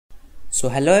So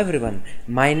hello everyone,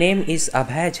 my name is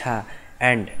Abhay Jha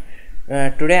and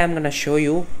today I'm going to show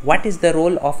you what is the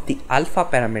role of the alpha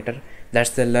parameter,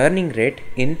 that's the learning rate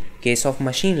in case of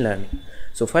machine learning.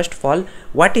 So first of all,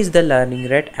 what is the learning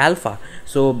rate alpha?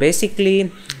 So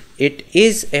basically it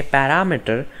is a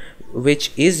parameter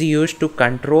which is used to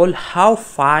control how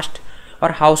fast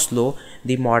or how slow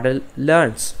the model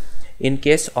learns in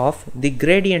case of the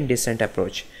gradient descent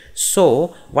approach.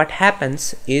 So what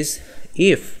happens is,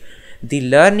 if the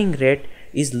learning rate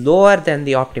is lower than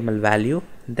the optimal value,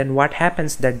 then what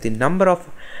happens that the number of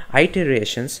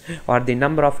iterations or the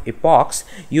number of epochs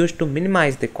used to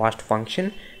minimize the cost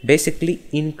function basically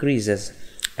increases,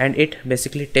 and it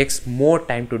basically takes more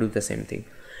time to do the same thing.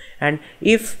 And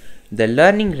if the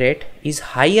learning rate is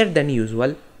higher than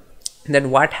usual,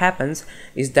 then what happens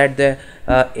is that the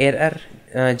error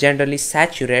generally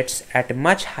saturates at a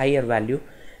much higher value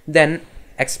than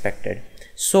expected.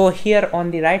 So here on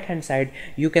the right hand side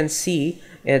you can see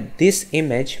this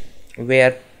image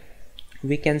where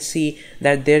we can see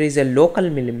that there is a local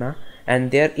minima and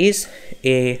there is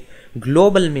a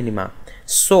global minima.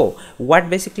 So what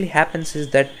basically happens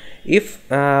is that if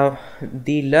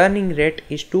the learning rate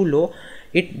is too low,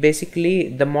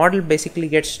 the model basically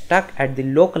gets stuck at the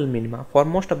local minima for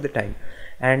most of the time,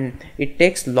 and it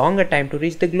takes longer time to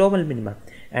reach the global minima.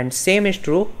 And same is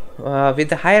true with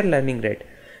the higher learning rate.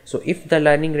 So if the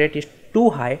learning rate is too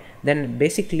high, then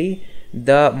basically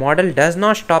the model does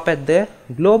not stop at the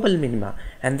global minima,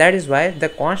 and that is why the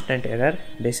constant error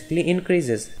basically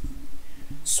increases.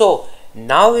 So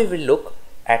now we will look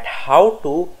at how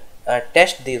to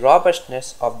test the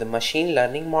robustness of the machine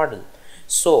learning model.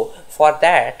 So for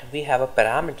that we have a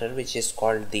parameter which is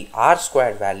called the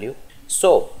R-squared value.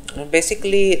 So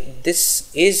basically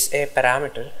this is a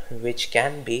parameter which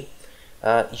can be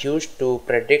used to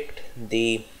predict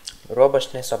the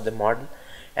robustness of the model,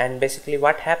 and basically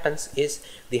what happens is,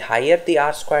 the higher the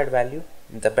R-squared value,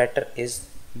 the better is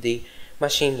the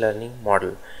machine learning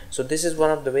model. So this is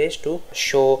one of the ways to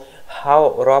show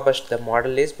how robust the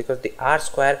model is, because the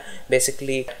R-square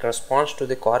basically corresponds to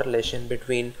the correlation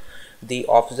between the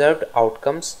observed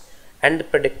outcomes and the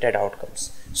predicted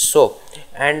outcomes. So,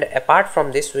 and apart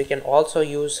from this, we can also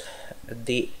use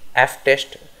the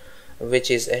F-test,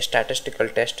 which is a statistical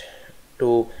test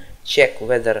to check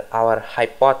whether our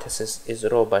hypothesis is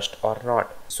robust or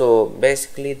not. So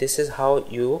basically this is how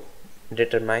you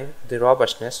determine the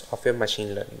robustness of your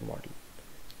machine learning model.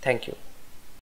 Thank you.